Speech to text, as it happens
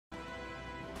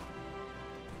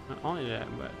Not only that,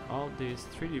 but all these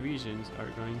 3 divisions are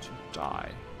going to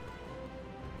die,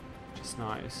 which is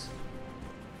nice.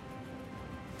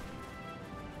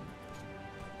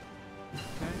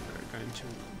 Okay, we're going to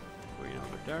go in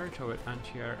over there toward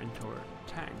anti-air and toward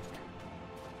tank.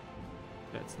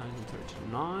 That's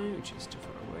 1939, which is too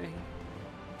far away.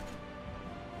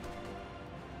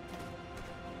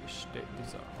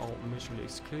 These are all mutually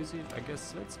exclusive. I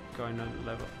guess let's go in on the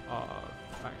level of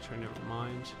factory, never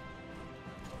mind.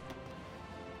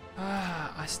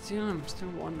 I'm still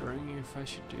wondering if I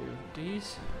should do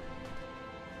these.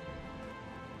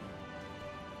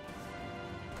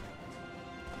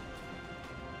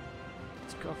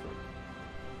 Let's go for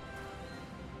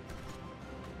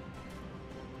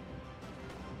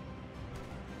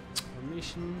it.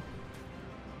 Mission,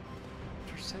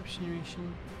 interception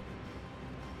mission.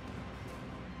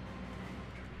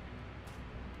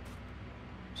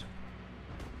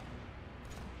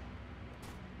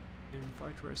 And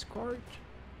fighter escort.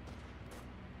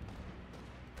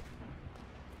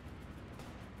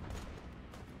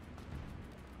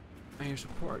 Air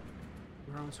support,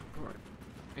 ground support,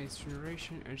 ace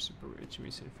generation, air support,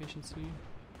 HMS efficiency.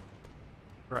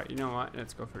 Right, you know what?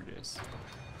 Let's go for this.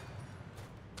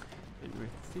 And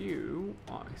with you,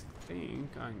 I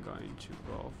think I'm going to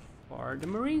go for the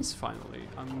Marines finally.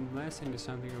 Unless there's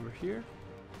something over here.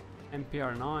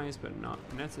 MPR nice, but not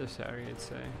necessary, I'd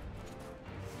say.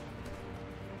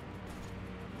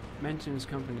 Maintenance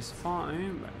company is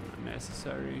fine, but not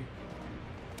necessary.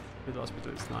 Field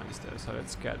hospital is nice though, so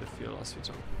let's get the field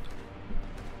hospital.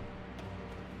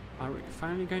 Are we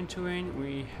finally going to win?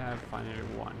 We have finally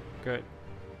won. Good.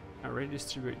 Now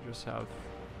redistribute yourself.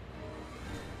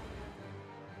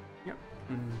 Yep.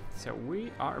 So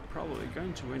we are probably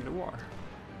going to win the war.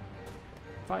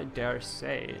 If I dare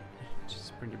say it, which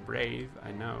is pretty brave,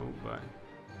 I know, but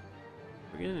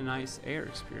we're getting a nice air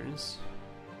experience.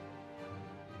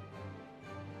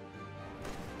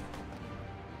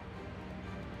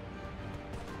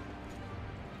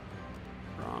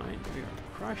 Right, we are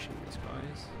crushing these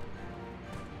guys.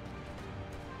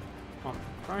 Well,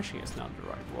 crushing is not the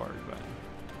right word, but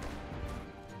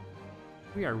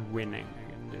we are winning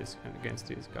against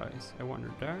these guys. I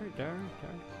wonder, there.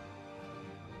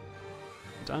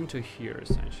 Down to here,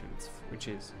 essentially, which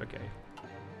is okay.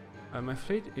 My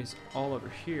fleet is all over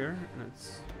here.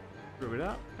 Let's screw it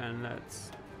up and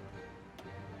let's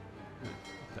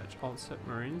attach all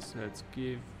submarines. Let's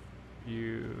give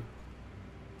you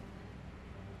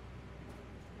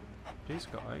these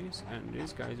guys, and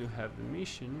these guys who have the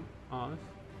mission of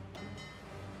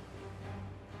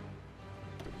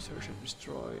search and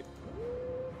destroy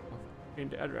in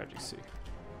the Adriatic Sea.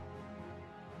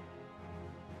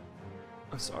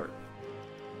 Oh, sorry.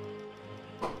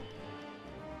 Okay,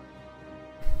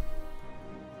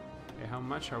 how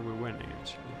much are we winning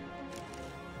actually?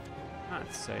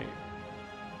 I'd say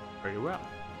pretty well.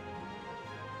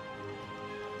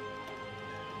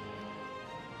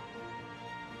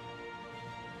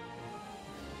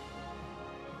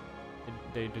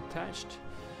 They detached.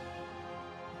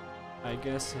 I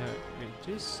guess with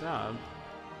this sub,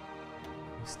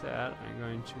 instead I'm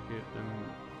going to give them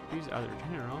these other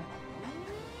general.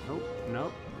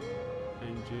 Nope.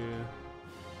 And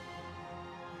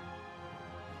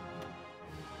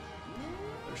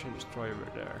search and destroy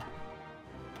over there.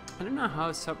 I don't know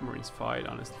how submarines fight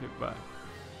honestly, but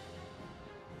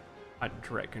I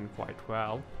reckon quite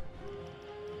well.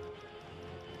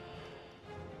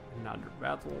 Another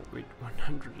battle with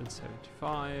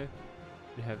 175.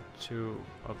 We have 2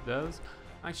 of those.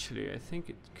 Actually, I think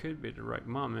it could be the right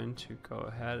moment to go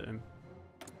ahead and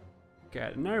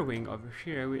get an air wing over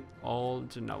here with all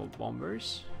the naval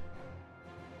bombers.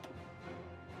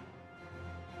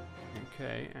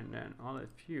 Okay, and then I'll let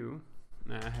you.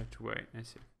 Nah, I have to wait.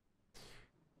 Let's see.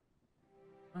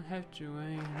 I have to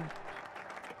wait.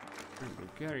 In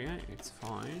Bulgaria, it's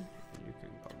fine. You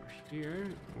can go over here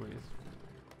with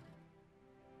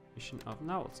mission of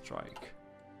naval strike.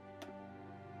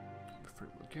 For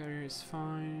Bulgaria is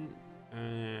fine,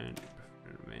 and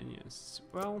for Romania as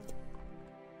well.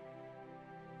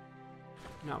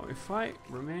 Now, if I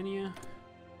Romania,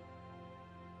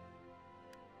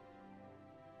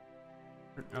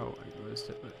 oh, I was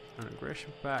an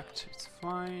aggression pact. It's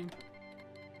fine.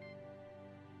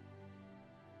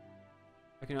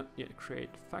 I cannot yet create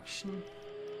faction.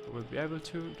 I will be able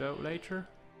to though later.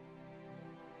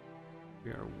 We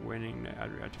are winning the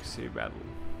Adriatic Sea battle.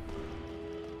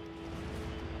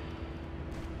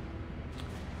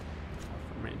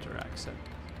 Major accept.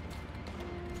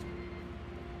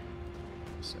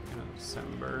 2nd of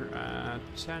December at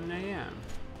 10 AM.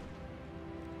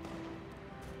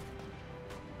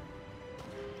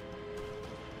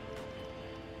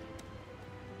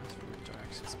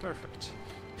 It's perfect.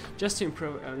 Just to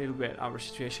improve a little bit our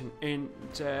situation in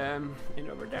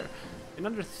over there.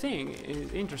 Another thing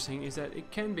is interesting is that it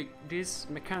can be this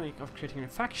mechanic of creating a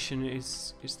faction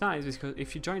is nice because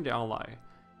if you join the ally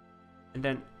and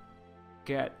then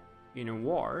get in a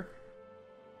war,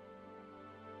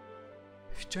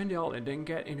 if you join the ally and then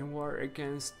get in a war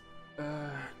against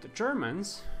the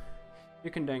Germans,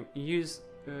 you can then use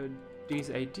this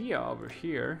idea over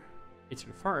here. It's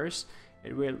first.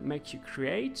 It will make you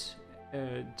create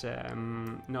the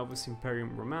Novus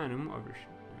Imperium Romanum over here.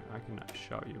 I cannot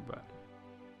show you, but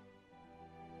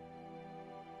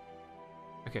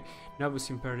okay, Novus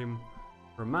Imperium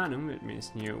Romanum. It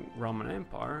means new Roman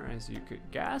Empire, as you could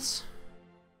guess.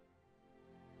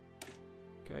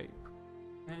 Okay,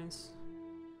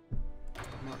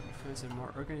 more defense and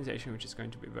more organization, which is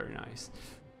going to be very nice.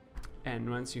 And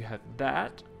once you have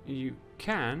that, you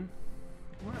can.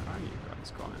 Where are you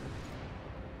guys going?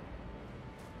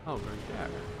 Oh, right there.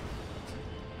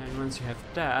 And once you have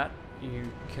that,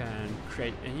 you can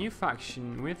create a new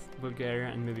faction with Bulgaria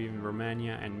and maybe even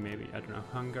Romania and maybe, I don't know,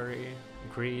 Hungary,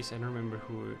 Greece. I don't remember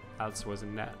who else was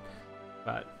in that.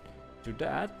 But do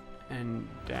that and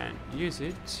then use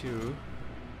it to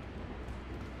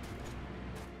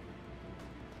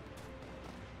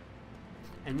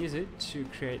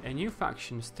create a new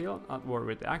faction, still at war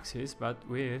with the Axis, but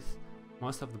with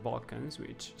most of the Balkans,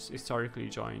 which historically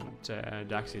joined the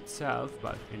Axis itself.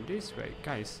 But in this way,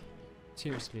 guys,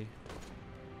 seriously,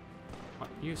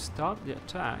 you stop the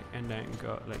attack and then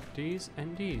go like these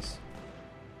and these,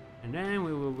 and then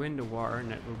we will win the war,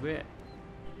 and that will be it.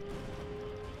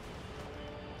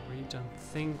 We don't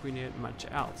think we need much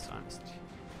else, honestly.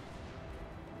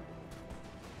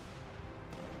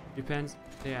 Depends,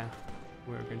 yeah.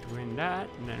 We're going to win that,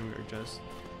 and then we're just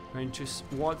going to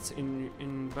what's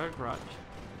in Belgrade,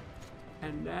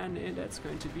 and then that's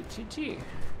going to be GG.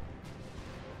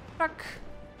 Fuck.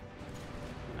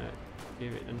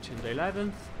 Give it until the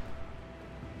 11th.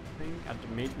 I think at the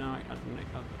midnight of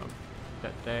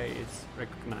that day, it's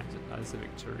recognized as a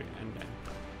victory, and then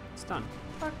it's done.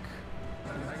 Fuck.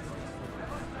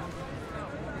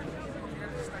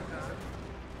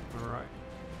 All right.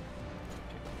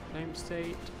 Same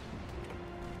state.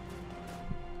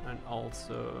 And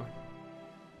also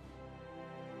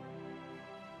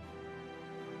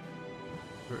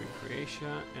liberate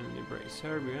Croatia and liberate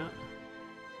Serbia.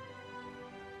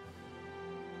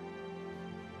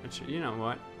 Actually, you know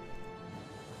what?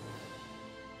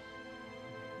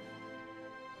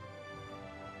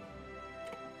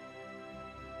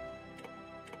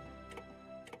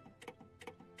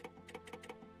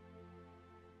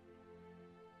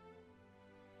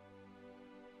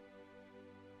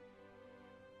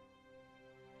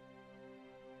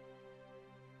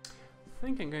 I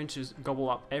think I'm going to just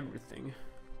gobble up everything.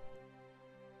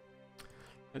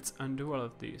 Let's undo all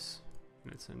of these.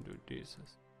 Let's undo these.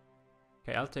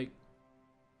 Okay, I'll take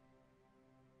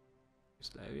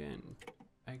Yugoslavian,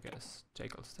 I guess,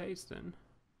 take all states then.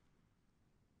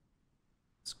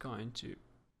 It's going to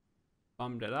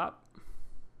bump that up.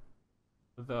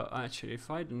 Though actually,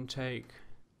 if I don't take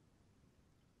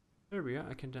Serbia,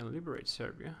 I can then liberate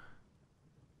Serbia.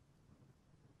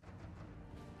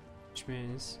 Which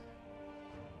means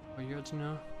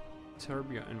Vojvodina,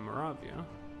 Serbia and Moravia.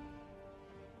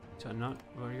 So not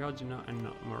Vojvodina and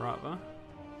not Morava.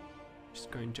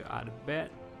 Just going to add a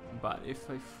bit, but if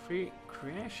I free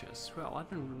Croatia as well,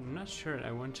 I'm not sure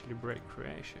I want to liberate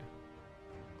Croatia.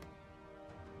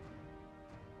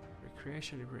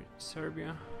 Croatia, liberate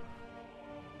Serbia.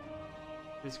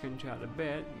 It's going to add a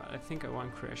bit, but I think I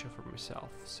want Croatia for myself,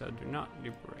 so do not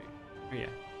liberate. Oh yeah,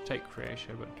 take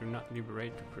Croatia, but do not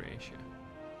liberate Croatia.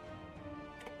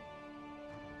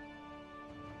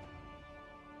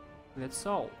 That's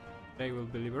all. They will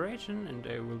be liberation and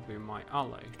they will be my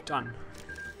ally. Done.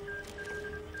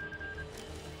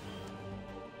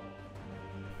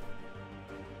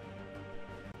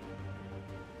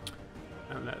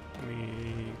 Now let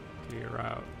me clear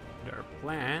out their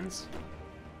plans.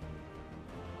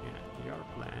 Yeah, your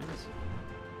plans.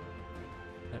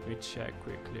 Let me check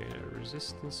quickly the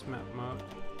resistance map mode.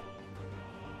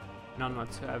 None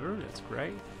whatsoever, that's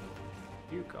great.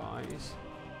 You guys.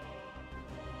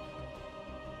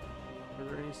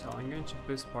 So I'm going to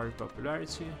boost party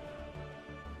popularity.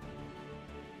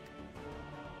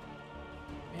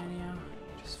 Albania,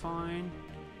 just fine.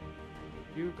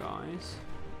 You guys.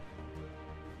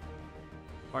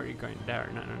 Why are you going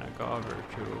there? No, go over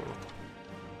to,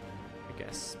 I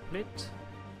guess, Split.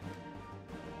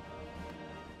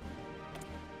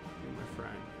 You, my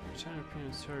friend.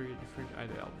 Champion, sorry, different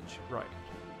ideology. Right.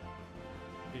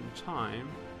 In time.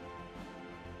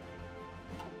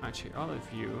 Actually, all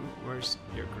of you, where's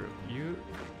your group? You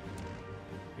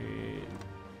in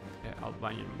the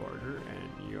Albanian border,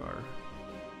 and your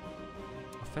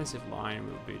offensive line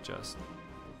will be just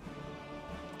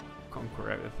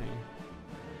conquer everything.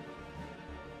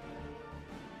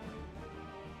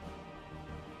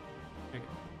 Okay.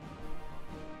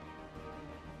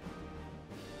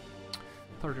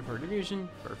 34 division,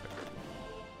 perfect.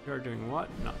 You're doing what?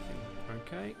 Nothing.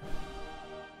 Okay.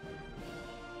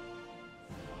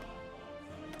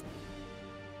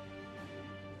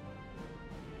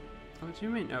 What do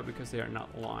you mean? Oh, because they are not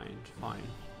aligned. Fine.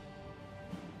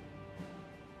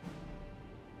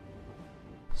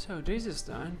 So this is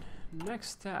done. Next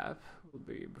step will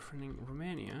be befriending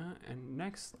Romania, and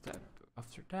next step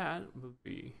after that will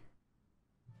be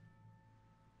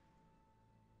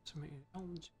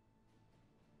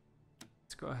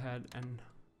let's go ahead and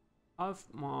have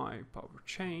my power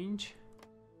change.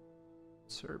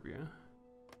 Serbia.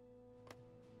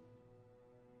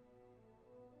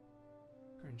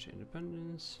 Currency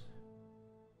independence.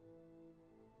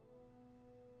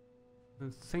 I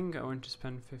think I want to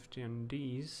spend 50 on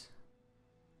these.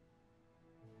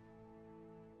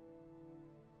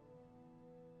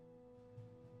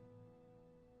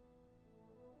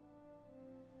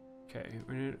 Okay,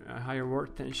 we need a higher war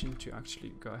tension to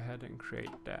actually go ahead and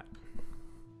create that.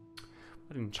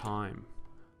 But in time,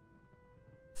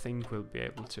 I think we'll be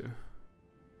able to.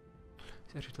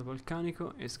 Serrito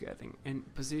Volcanico is getting in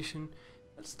position.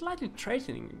 It's slightly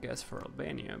threatening, I guess, for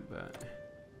Albania, but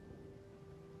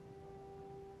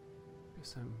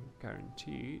because I'm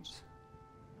guaranteed.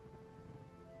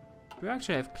 Do we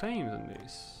actually have claims on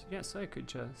this? Yes, I could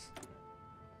just.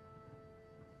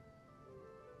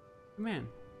 Man.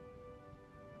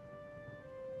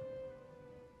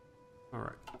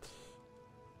 Alright.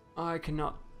 I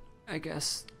cannot, I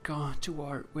guess, go to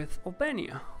war with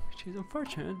Albania, which is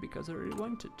unfortunate because I really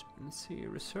wanted to. Let's see,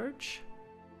 research.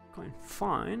 Going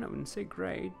fine, I wouldn't say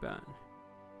great, but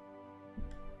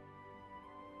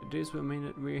this will mean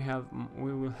that we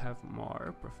will have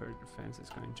more. Preferred defense is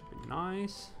going to be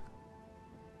nice.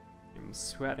 I'm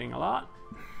sweating a lot.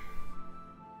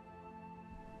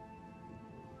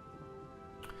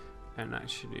 And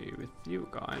actually with you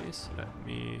guys, let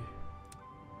me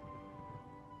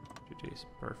do this.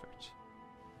 Perfect.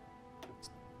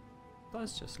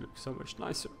 Does just look so much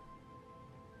nicer.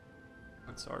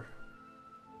 That's our.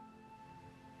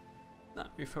 Now,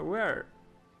 if I were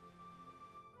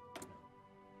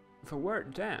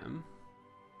them,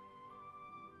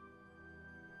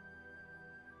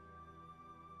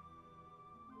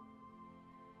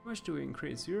 how much do we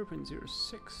increase?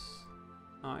 0.06.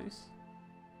 Nice.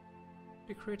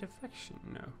 They create a faction?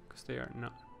 No, because they are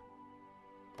not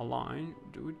aligned.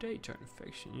 Do they join a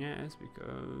faction? Yes,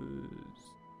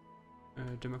 because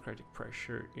democratic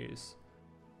pressure is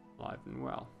alive and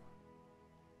well.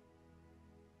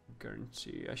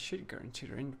 Guarantee. I should guarantee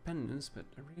their independence, but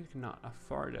I really cannot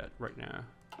afford that right now.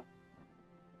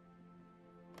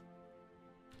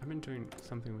 I've been doing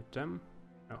something with them.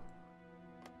 No.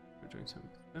 We're doing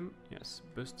something with them. Yes,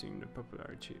 boosting the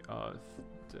popularity of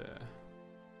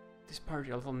this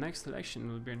party. Although next election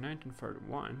will be in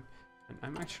 1941, and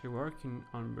I'm actually working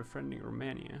on befriending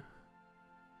Romania.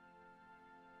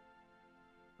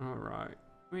 Alright.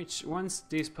 Which once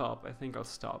these pop, I think I'll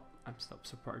stop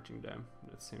supporting them.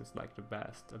 That seems like the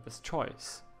best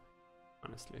choice,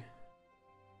 honestly.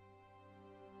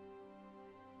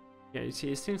 Yeah, you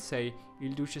see, I still say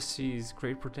Il Duce sees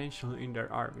great potential in their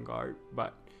avant-garde,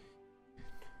 but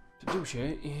the Duce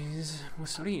is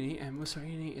Mussolini, and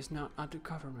Mussolini is not in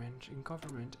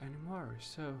government anymore,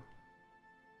 so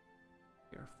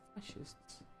they're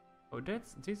fascists. Oh,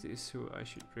 this is who I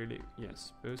should really,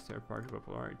 yes, boost their party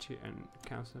popularity and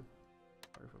council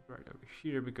party popularity over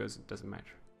here, because it doesn't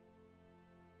matter.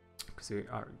 Because they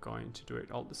are going to do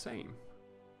it all the same.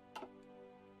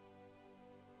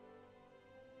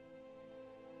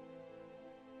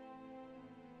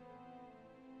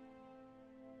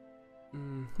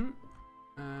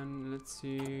 And let's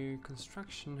see,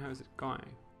 construction, how is it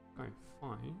going? Going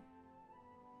fine.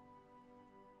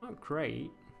 Not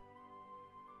great,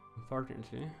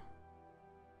 unfortunately.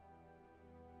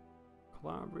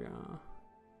 Calabria,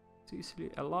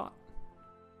 Sicily, a lot.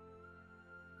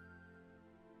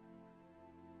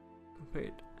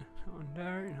 Complete on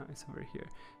there, no, it's over here.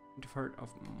 23rd of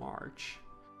March.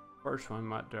 First one,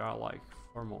 but there are like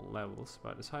formal levels,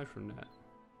 but aside from that.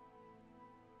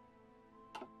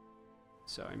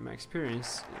 So in my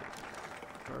experience,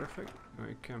 perfect.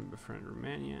 We can befriend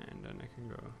Romania, and then I can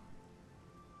go.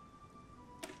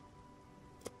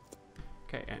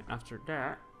 Okay, and after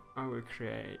that, I will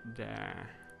create the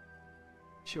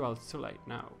Well, it's too late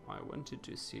now. I wanted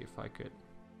to see if I could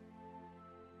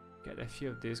get a few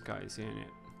of these guys in it.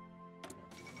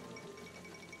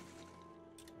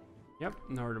 Yep,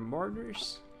 northern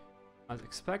borders, as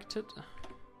expected.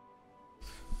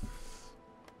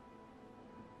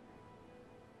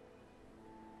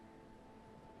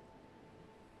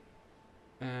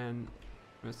 And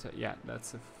what's that? Yeah,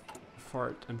 that's a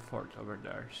fort and fort over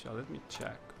there. So let me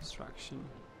check construction.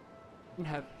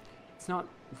 It's not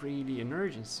really an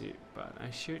urgency, but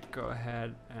I should go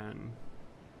ahead and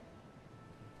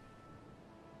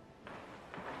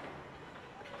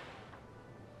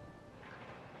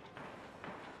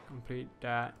complete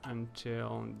that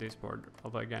until this border.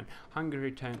 Although again,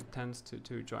 Hungary tends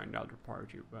to join the other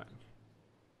party, but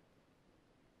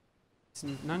it's in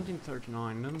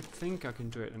 1939. I don't think I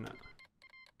can do it in a...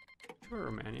 Sure,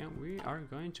 Romania, we are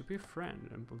going to be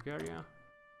friends. And Bulgaria,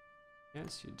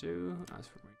 yes, you do. As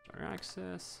for military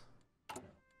access,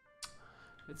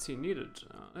 let's see, needed.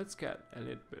 Let's get a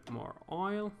little bit more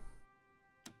oil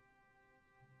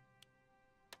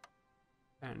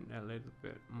and a little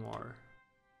bit more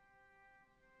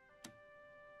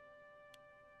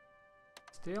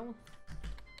steel.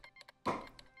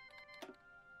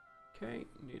 Okay,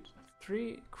 need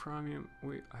 3 chromium.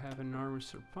 We have enormous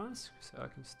surplus, so I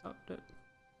can stop that.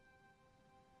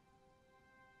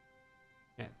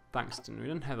 Yeah, tungsten. We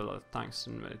don't have a lot of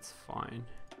tungsten, but it's fine.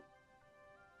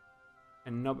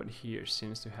 And nobody here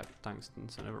seems to have tungsten,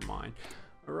 so never mind.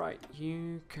 Alright,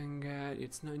 you can get...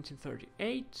 It's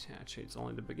 1938. Actually, it's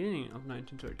only the beginning of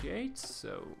 1938,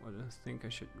 so I don't think I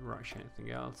should rush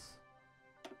anything else.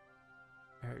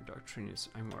 Air doctrine is...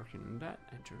 I'm working on that.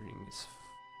 Engineering is...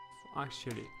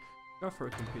 Actually, go for a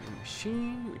computing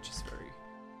machine, which is very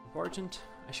important.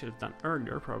 I should have done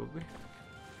earlier, probably.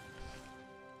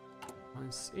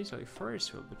 Once Italy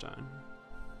first will be done.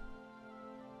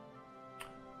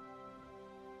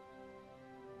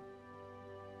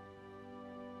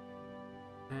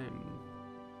 And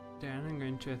then I'm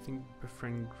going to, I think,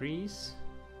 befriend Greece.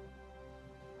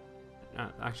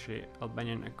 Actually,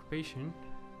 Albanian occupation.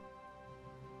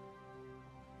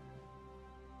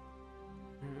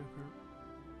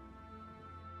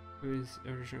 With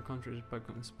original countries back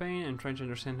in Spain and trying to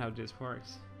understand how this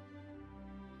works.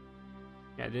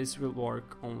 Yeah, this will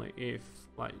work only if,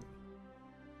 like,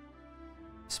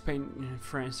 Spain and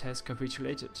France has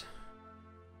capitulated.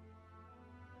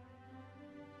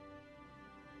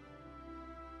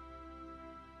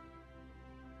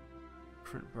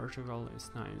 Portugal is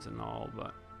nice and all,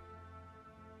 but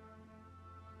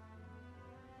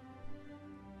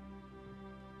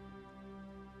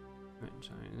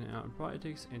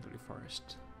politics, Italy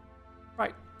first.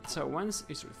 Right, so once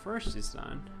Italy first is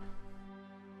done,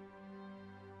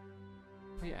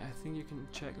 oh yeah, I think you can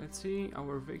check. Let's see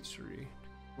our victory.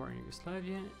 We're in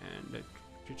Yugoslavia and the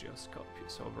Treaty of Skopje.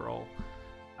 So overall,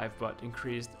 I've both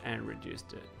increased and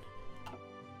reduced it.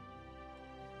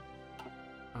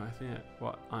 I think that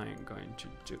what I'm going to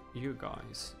do, you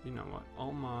guys, you know what?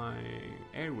 All my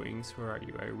air wings, where are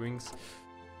you, air wings?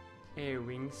 Air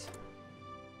wings.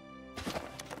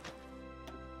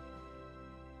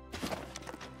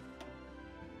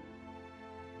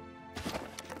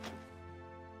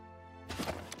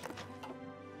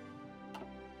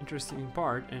 Interesting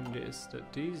part in this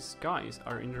that these guys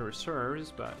are in the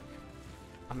reserves, but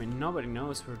I mean nobody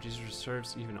knows where these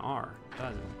reserves even are,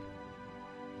 does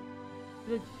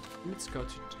it? Let's go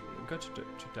to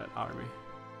that army.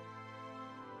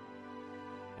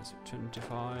 Yeah, so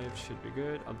 25 should be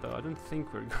good, although I don't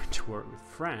think we're going to work with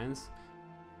France.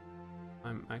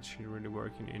 I'm actually really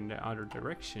working in the other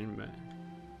direction, but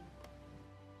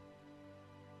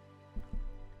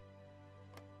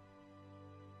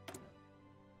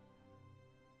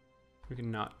we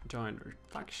cannot join their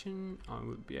faction. I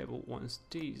will be able once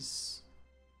these...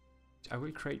 I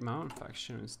will create my own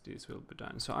factions, this will be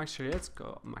done. So actually let's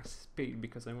go max speed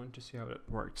because I want to see how that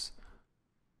works.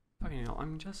 Okay, now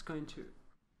I'm just going to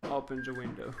open the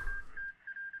window.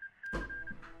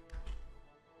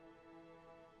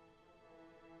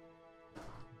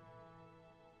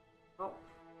 Oh.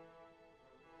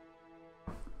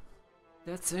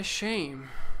 That's a shame.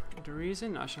 The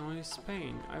reason national is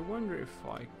Spain. I wonder if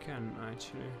I can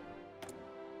actually...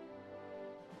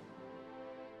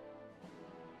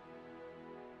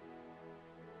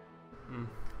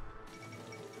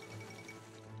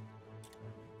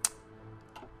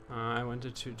 I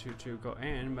wanted to go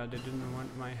in, but they didn't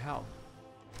want my help.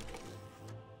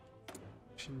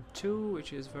 Section 2,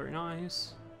 which is very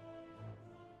nice.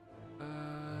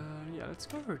 Yeah, let's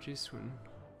go for this one.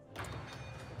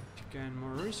 To gain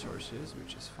more resources,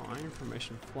 which is fine.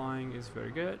 Information flying is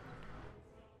very good.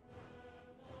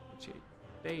 48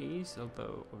 days.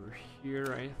 Although over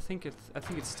here, I think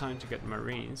it's time to get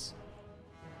Marines,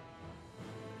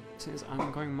 since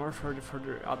I'm going more for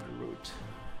the other route.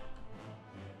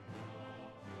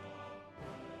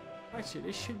 Actually,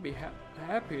 they should be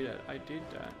happy that I did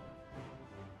that.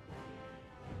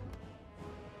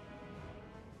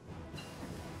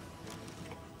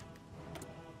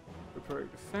 Prepare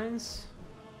defense.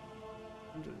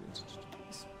 100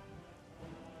 days.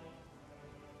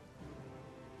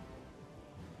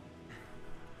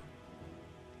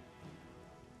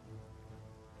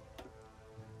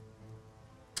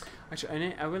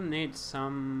 Actually, I will need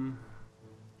some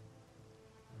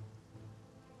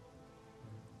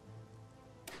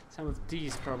of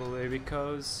these probably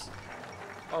because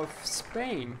of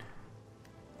Spain.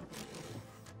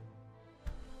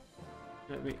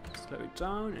 Let me slow it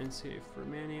down and see if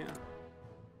Romania.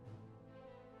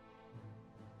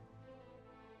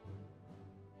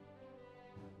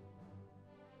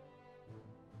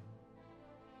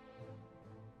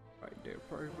 Right, their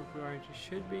party popularity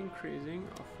should be increasing.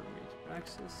 Offer me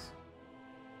access.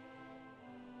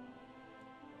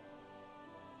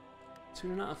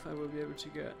 Soon enough, I will be able to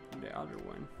get the other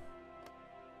one.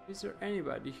 Is there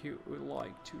anybody who would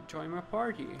like to join my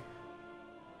party?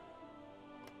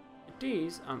 It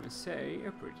is, I must say,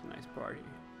 a pretty nice party.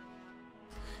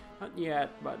 Not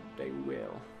yet, but they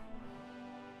will.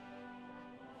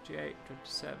 28,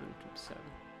 27, 27.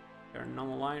 They're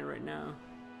non-aligned right now.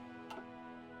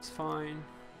 It's fine.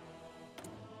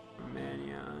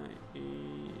 Romania is...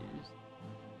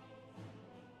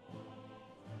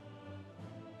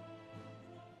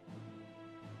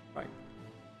 Right.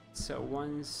 So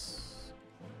once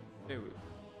they will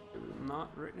not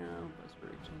right now, but it's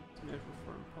very never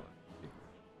foreign policy.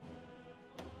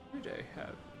 Who do they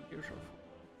have? Usual.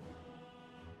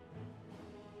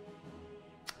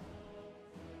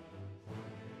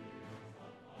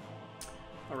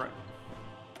 Alright.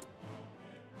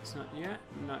 It's not yet?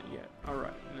 Not yet.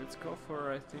 Alright, let's go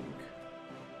for, I think...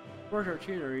 Port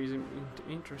artillery is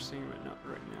interesting, but not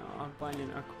right now.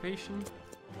 Albanian occupation.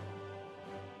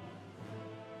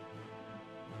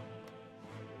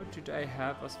 What do they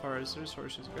have as far as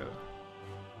resources go?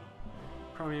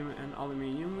 Chromium and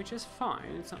aluminium, which is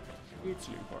fine. It's not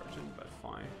hugely important, but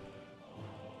fine.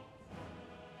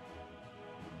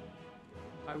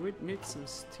 I would need some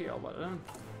steel, but I don't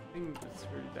think it's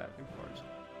really that important.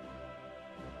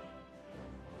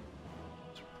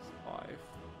 5.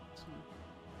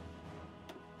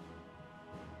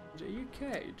 The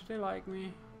UK, do they like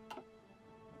me?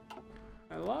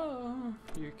 Hello,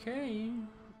 UK.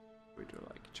 We do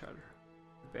like each other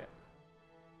a bit.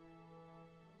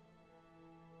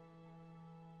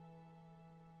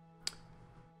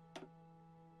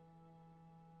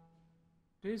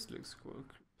 This looks cool.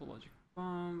 Cryptologic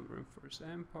bomb, reinforced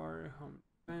empire, home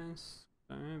defense,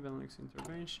 Benelux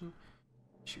intervention,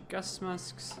 issue gas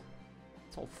masks.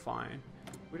 It's all fine.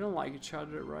 We don't like each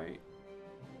other, right?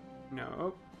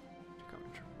 No.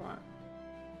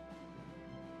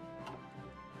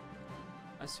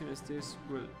 As soon as this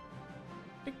will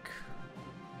pick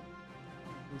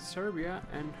in Serbia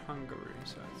and Hungary.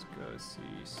 So let's go see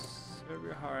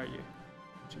Serbia. How are you?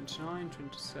 29,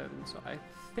 27. So I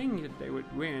think that they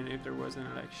would win if there was an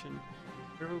election.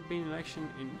 There will be an election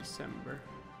in December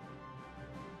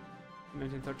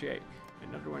 1938.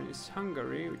 Another one is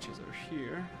Hungary, which is over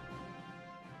here.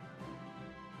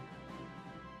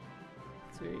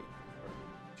 Let's see.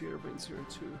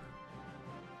 0.02.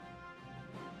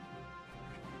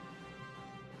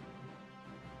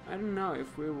 I don't know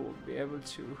if we will be able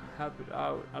to help it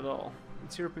out at all.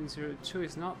 0.02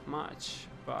 is not much,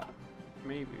 but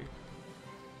maybe.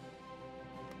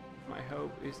 My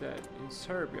hope is that in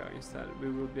Serbia instead we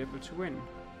will be able to win.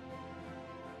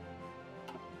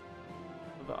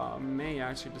 Although I may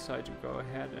actually decide to go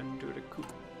ahead and do the coup.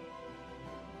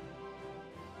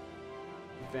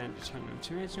 Then return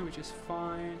ultimatum, which is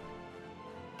fine.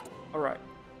 Alright.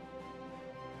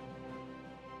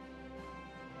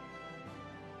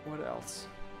 What else?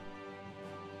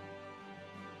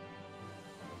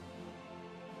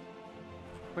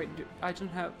 Wait, I don't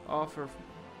have offer.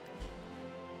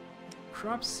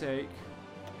 Crop's sake.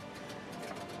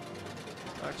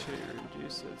 Actually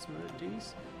reduce let's move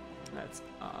these. Let's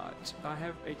I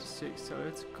have 86, so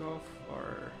let's go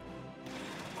for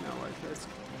no wait, let's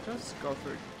just go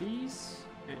for these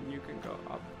and you can go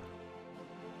up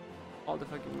all the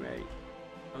fucking way.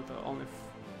 Although only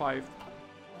 5,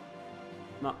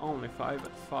 not only 5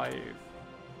 but 5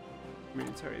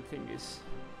 military thingies.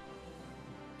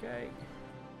 Okay,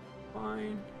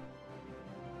 fine.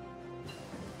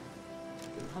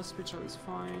 The hospital is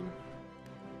fine.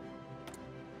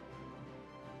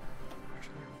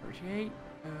 Okay.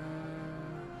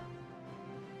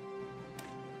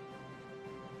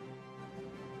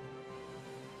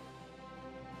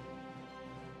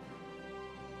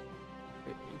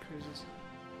 It increases.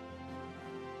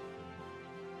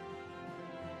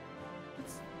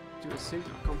 Let's do a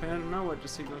signal company. I don't know what the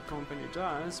signal company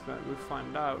does, but we'll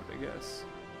find out, I guess.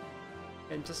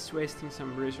 And just wasting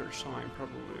some research time,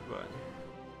 probably, but.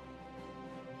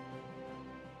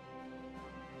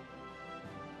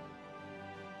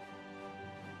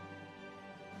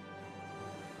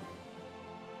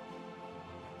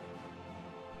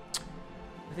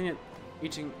 I think that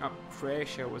eating up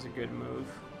Croatia was a good move.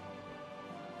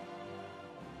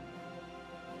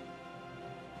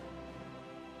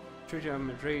 Treaty of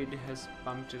Madrid has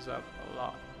bumped us up a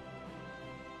lot.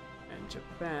 And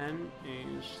Japan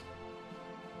is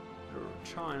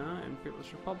China and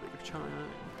People's Republic of China.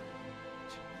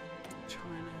 And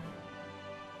China.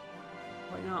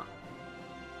 Why not?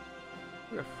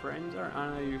 We're friends, aren't I?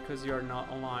 Know you because you're not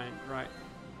aligned, right?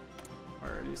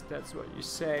 Or at least that's what you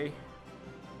say.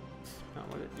 Not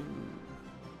what it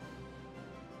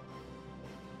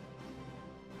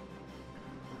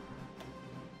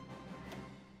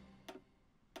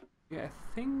yeah, I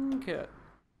think like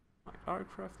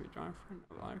aircraft, we drive for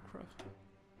aircraft.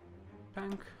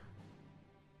 Tank.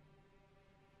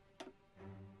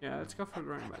 Yeah, let's go for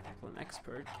ground battle and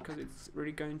expert because it's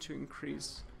really going to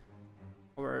increase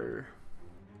our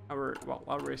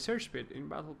research speed in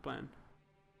battle plan.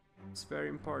 It's very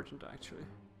important actually.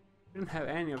 We don't have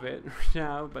any of it right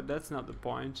now, but that's not the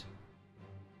point.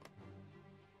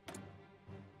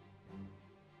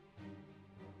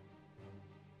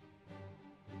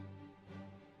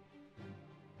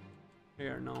 They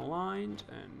are now aligned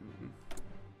and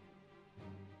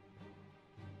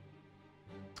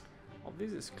oh,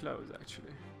 this is close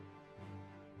actually.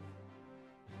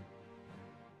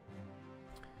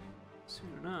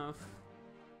 Soon enough.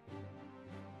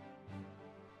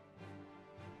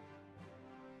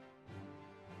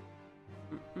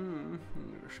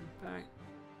 Russian back.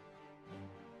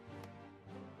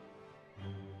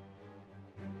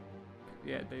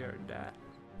 Yeah, they are that.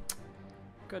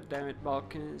 God damn it,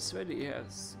 Balkans, why do you have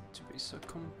to be so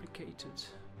complicated?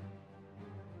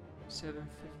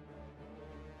 750.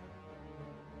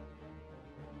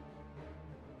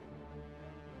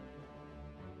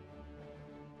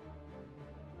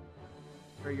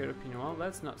 Very good opinion. Well,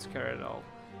 that's not scary at all.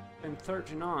 And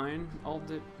 39, all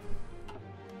the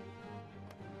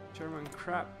German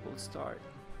crap will start.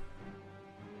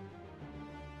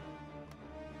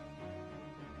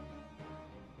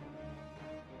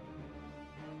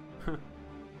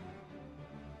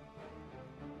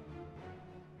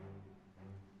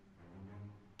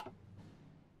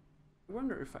 I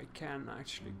wonder if I can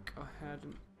actually go ahead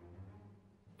and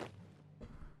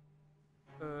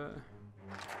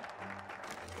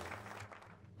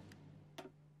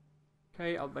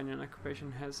okay, Albanian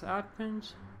occupation has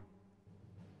happened.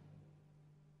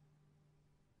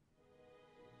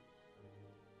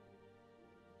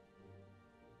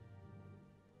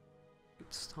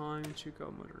 It's time to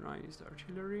go modernize the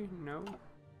artillery. No,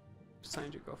 it's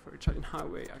time to go for Italian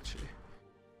highway actually.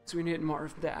 So we need more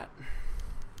of that.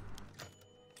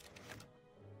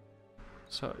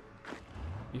 So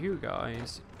you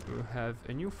guys will have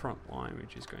a new front line,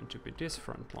 which is going to be this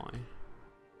front line.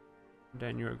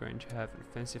 Then you're going to have an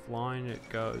offensive line that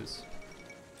goes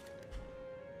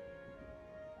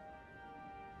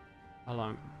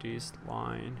along this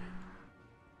line.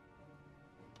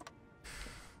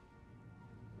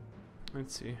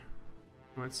 Let's see.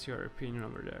 What's your opinion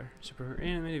over there? So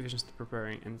enemy divisions are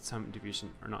preparing and some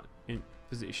divisions are not in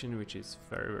position, which is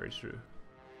very, very true.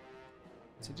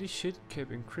 So this should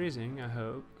keep increasing, I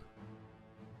hope.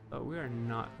 But we are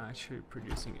not actually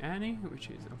producing any, which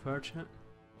is unfortunate.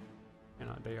 You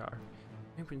know, they are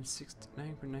 9.6,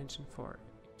 9.19 for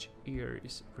each year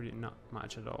is really not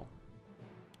much at all.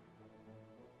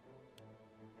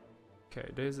 Okay,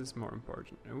 this is more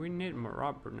important. And we need more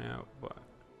rubber now, but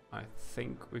I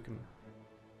think we can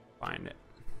find it.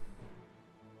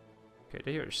 Okay,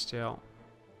 they are still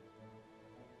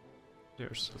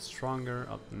stronger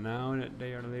up now that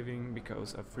they are living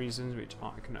because of reasons which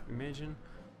I cannot imagine.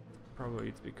 Probably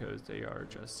it's because they are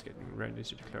just getting ready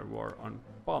to declare war on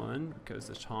Poland because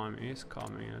the time is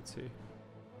coming. Let's see.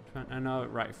 And now,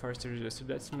 right, first there is the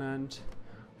Sudetland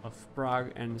of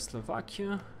Prague and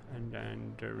Slovakia, and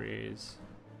then there is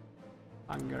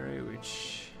Hungary,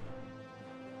 which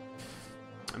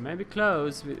I may be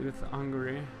close with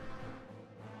Hungary.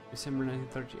 December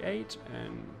 1938,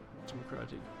 and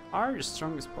Democratic are the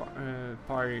strongest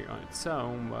party on its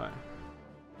own, but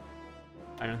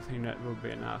I don't think that will be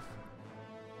enough.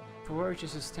 For to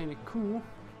sustain a coup.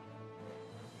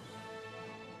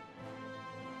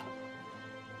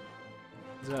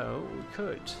 Though we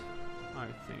could, I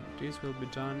think this will be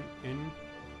done in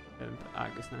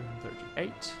August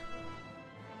 1938.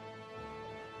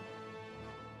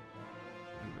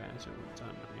 Advance will be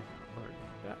done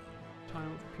for that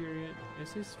time period.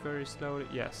 Is this very slowly?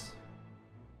 Yes.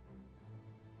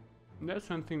 And that's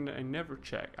one thing that I never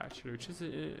check actually, which is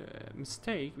a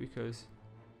mistake because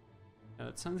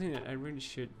it's something that I really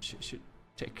should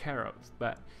take care of,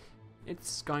 but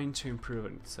it's going to improve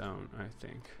on its own, I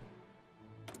think.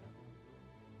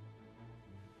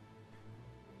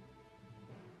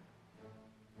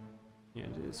 Yeah,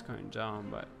 it is going down,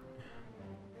 but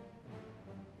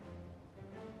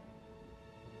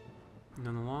on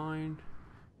the line,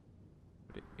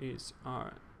 but it is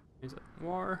at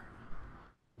war.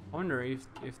 I wonder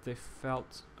if they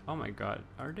felt. Oh my God,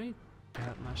 are they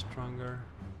that much stronger?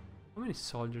 How many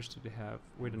soldiers do they have?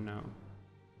 We don't know.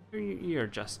 You're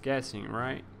just guessing,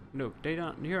 right? Look, they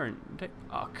don't.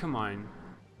 Oh, come on.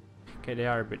 Okay, they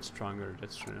are a bit stronger.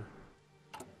 That's true.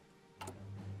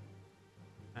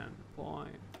 And deploy.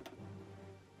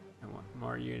 And want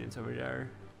more units over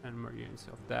there, and more units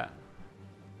of that.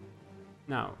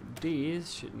 Now,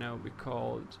 these should now be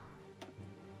called.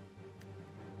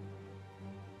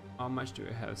 How much do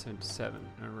we have? 77.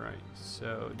 Alright,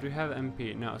 so do we have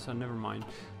MP? No, so never mind.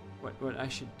 What I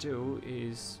should do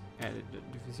is edit the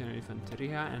Divisione di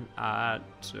Fanteria and add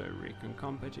Recon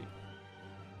Company.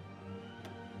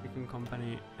 Recon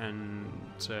Company and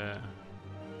Field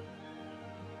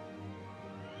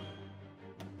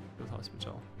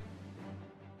Hospital.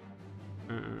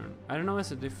 I don't know what's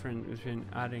the difference between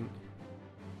adding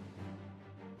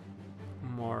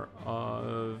more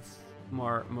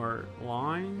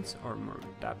lines or more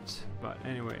depth, but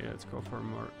anyway, let's go for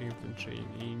more infantry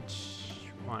in each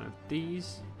one of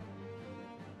these.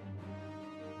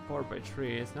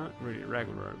 4x3 is not really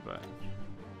regular, but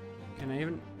can I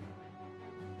even?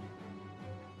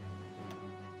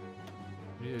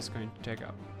 This is going to take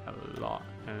up a lot,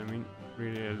 and I mean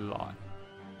really a lot.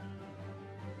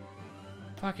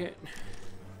 Fuck it.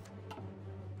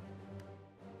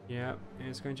 Yeah,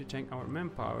 it's going to take our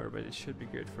manpower, but it should be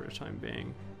good for the time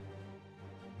being.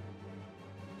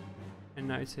 And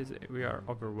now it says that we are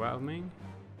overwhelming,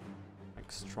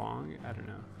 like strong. I don't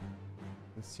know.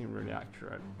 Doesn't seem really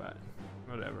accurate, but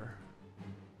whatever.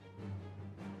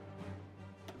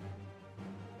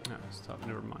 No, stop.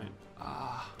 Never mind.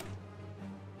 Ah.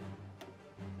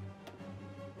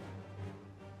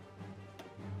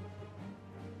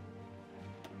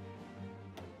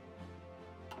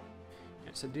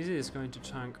 So this is going to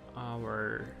tank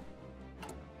our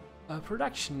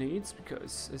production needs,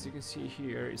 because as you can see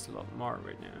here, it's a lot more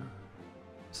right now.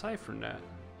 Aside from that,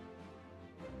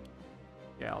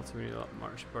 yeah, also we need a lot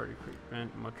more support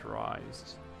equipment,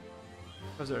 motorized,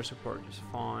 because our support is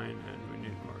fine, and we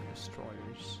need more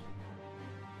destroyers.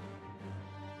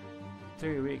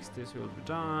 3 weeks this will be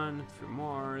done, 3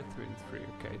 more, 3 and 3,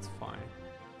 okay, it's fine.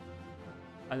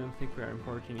 I don't think we are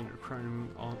importing either chromium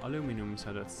or aluminum,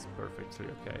 so that's perfectly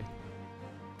okay.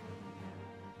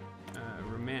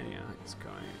 Romania is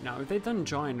going. Now, if they don't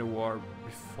join the war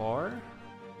before,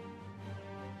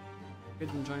 it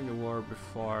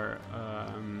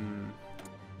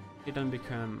don't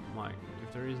become like,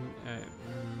 if there isn't a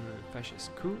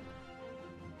fascist coup,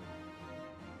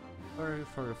 or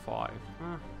 45.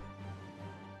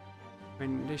 I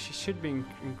mean, this should be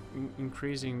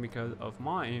increasing because of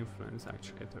my influence,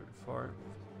 actually, at 34,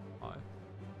 55.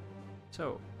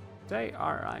 So, they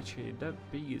are actually the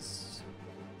biggest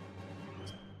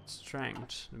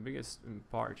strength, the biggest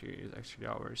party is actually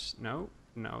ours. No,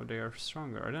 they are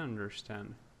stronger. I don't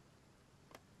understand.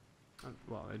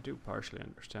 Well, I do partially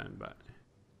understand, but...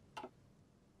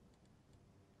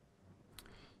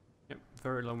 Yep,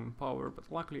 very low manpower, but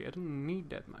luckily I don't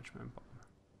need that much manpower.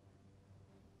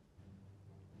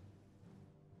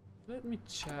 Let me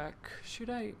check. Should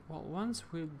I? Well, once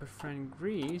we befriend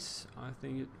Greece, I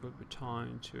think it will be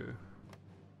time to.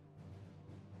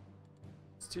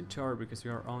 Still tour because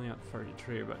we are only at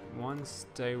 33. But once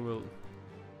they will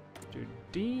do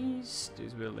these,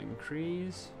 this will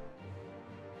increase,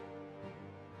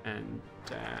 and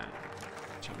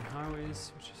chain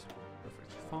highways, which is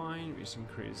perfectly fine. We just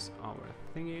increase our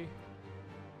thingy.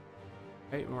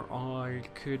 8 more oil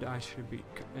could actually be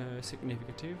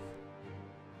significant.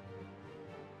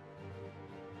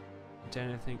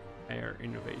 Then I think air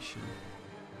innovation.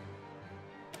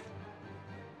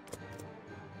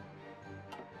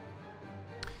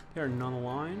 They are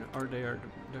non-aligned, or they are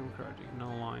democratic,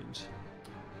 non-aligned.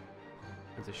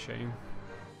 That's a shame.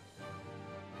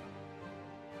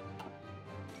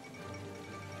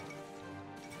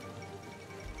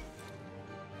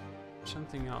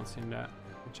 something else in that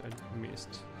which I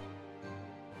missed.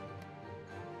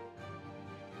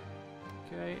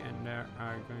 Okay, and they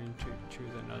are going to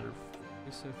choose another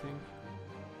focus, I think.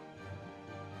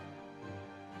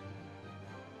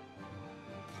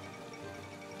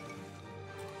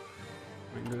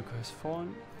 Menguku has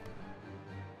fallen.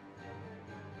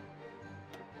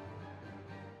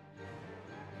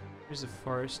 Here's the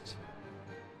forest.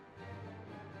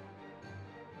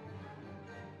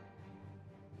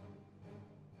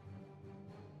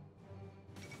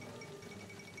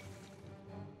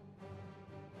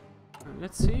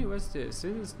 Let's see, what's this?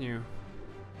 This is new.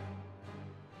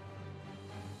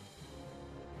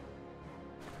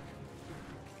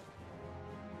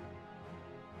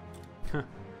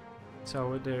 So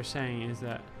what they're saying is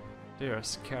that they are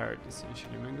scared,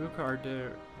 essentially. Menguku are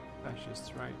the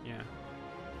fascists, right? Yeah.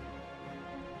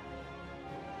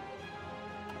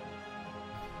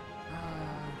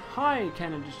 Hi,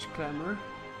 Kennedy Clamor.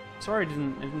 Sorry I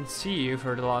didn't see you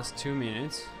for the last 2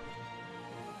 minutes.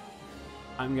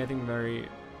 I'm getting very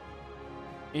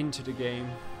into the game.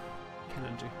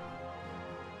 Kennedy.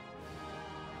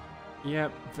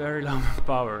 Yep, very low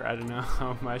power. I don't know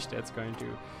how much that's going to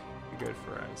be good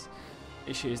for us.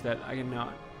 Issue is that I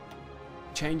cannot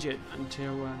change it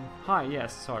until when... Hi,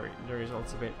 yes, sorry, there is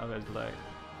also a bit of a delay.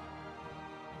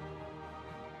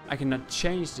 I cannot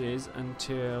change this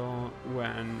until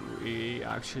when we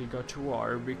actually go to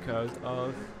war because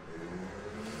of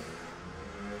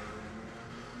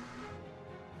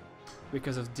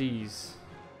these.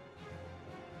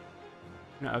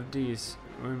 No, of these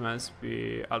we must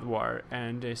be at war,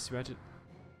 and the estimated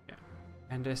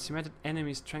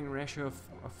enemy strength ratio of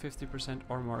 50%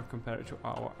 or more compared to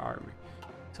our army.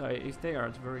 So if they are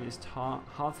at very least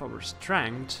half our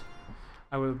strength,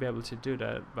 I will be able to do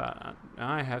that, but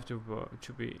I have to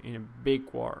be in a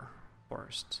big war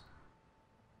first.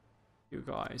 You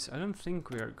guys, I don't think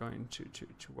we are going to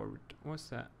war with, what's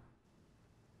that?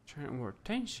 Trying to war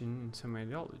tension in some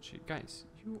ideology. Guys,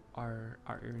 you are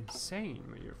insane,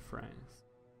 my dear friends.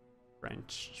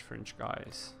 French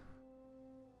guys.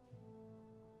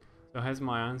 So has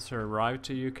my answer arrived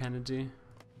to you, Kennedy?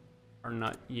 Or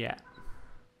not yet?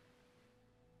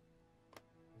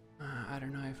 I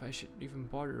don't know if I should even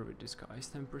bother with this guys.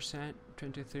 10%,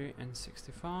 23 and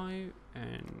 65,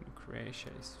 and Croatia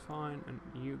is fine, and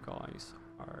you guys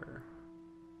are...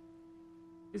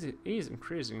 It is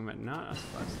increasing, but not as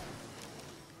fast.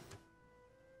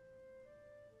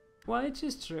 Well, it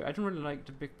is true. I don't really like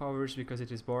the big powers because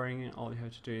it is boring and all you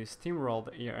have to do is steamroll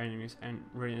your enemies and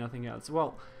really nothing else.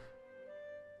 Well,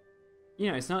 you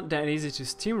know, it's not that easy to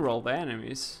steamroll the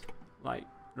enemies. Like,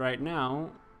 right now,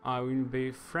 I will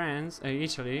be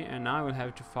Italy, and I will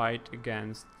have to fight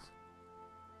against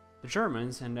the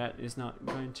Germans, and that is not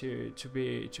going to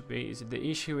be easy. The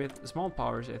issue with small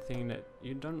powers, I think, that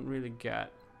you don't really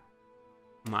get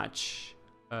much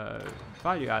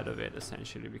value out of it,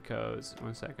 essentially, because,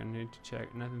 one second, I need to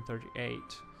check, 1938.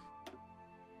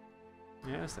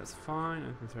 Yes, that's fine,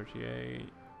 1938.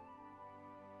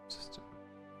 Just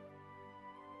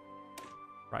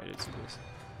right, let's do this.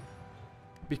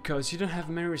 Because you don't have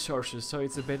many resources, so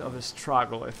it's a bit of a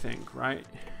struggle, I think, right?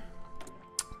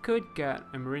 Could get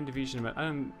a marine division, but I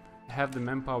don't have the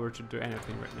manpower to do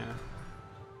anything right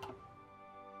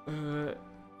now.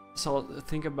 So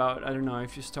think about, I don't know,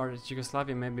 if you start as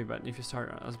Yugoslavia maybe, but if you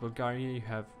start as Bulgaria, you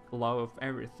have a lot of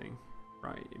everything,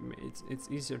 right? It's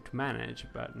easier to manage,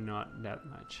 but not that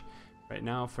much. Right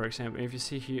now, for example, if you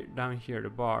see here down here the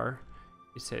bar,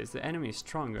 it says the enemy is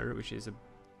stronger, which is a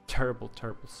terrible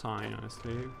sign,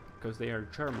 honestly, because they are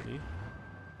Germany,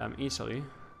 Italy.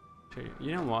 Okay,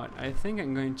 you know what? I think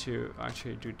I'm going to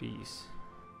actually do these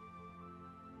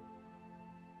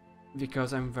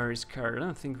because I'm very scared. I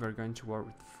don't think we're going to war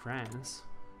with France.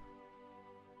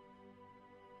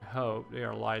 I hope they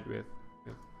are allied with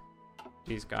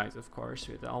these guys, of course,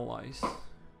 with allies.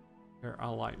 They're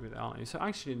allied with allies. So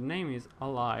actually, the name is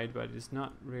allied, but it's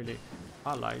not really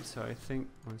allied. So I think,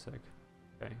 one sec.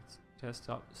 Okay. Test,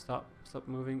 stop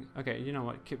moving. Okay, you know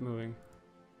what? Keep moving.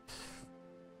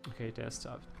 Okay, test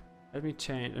stopped. Let me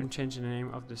change. I'm changing the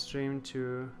name of the stream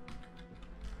to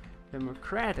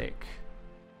Democratic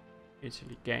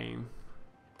Italy game.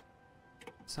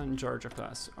 San Giorgio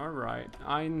class. Alright,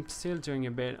 I'm still doing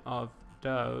a bit of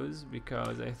those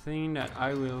because I think that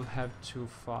I will have to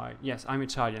fight. Yes, I'm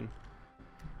Italian,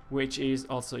 which is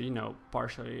also, you know,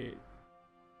 partially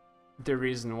the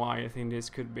reason why I think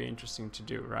this could be interesting to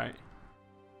do, right?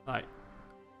 Like,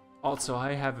 also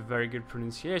I have a very good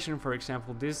pronunciation. For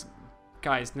example, this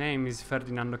guy's name is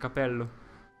Ferdinando Capello.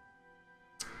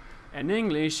 An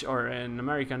English or an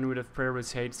American would have probably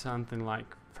said something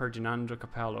like Ferdinando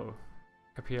Capello,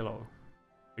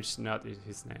 which is not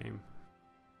his name.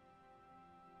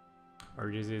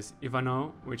 Or this is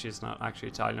Ivano, which is not actually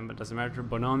Italian, but doesn't matter.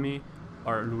 Bonomi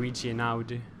or Luigi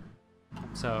Einaudi.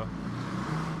 So,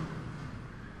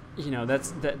 you know,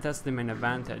 that's the main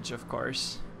advantage, of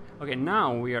course. Okay,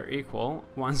 now we are equal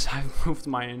once I've moved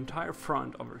my entire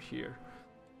front over here.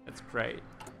 That's great.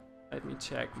 Let me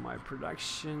check my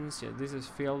productions. Yeah, this is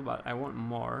filled, but I want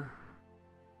more.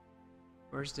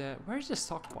 Where's the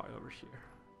stockpile over here?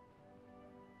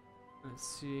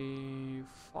 Let's see,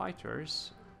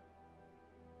 fighters.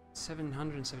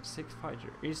 776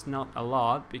 fighter is not a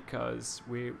lot because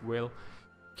we will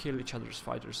kill each other's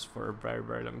fighters for a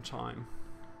very long time.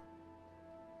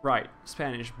 Right,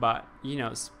 Spanish, but you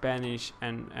know, Spanish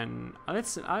and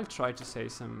I'll try to say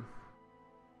some.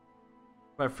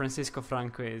 Well, Francisco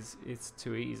Franco it's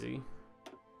too easy.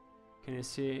 Can you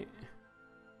see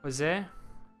Jose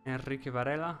Enrique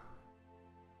Varela,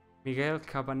 Miguel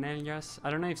Cabanellas, I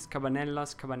don't know if it's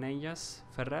Cabanellas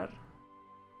Ferrer,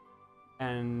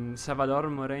 and Salvador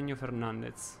Moreno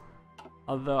Fernandez.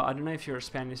 Although I don't know if you're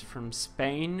Spanish from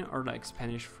Spain or like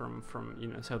Spanish from you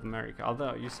know, South America.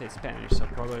 Although you say Spanish, so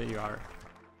probably you are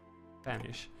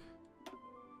Spanish.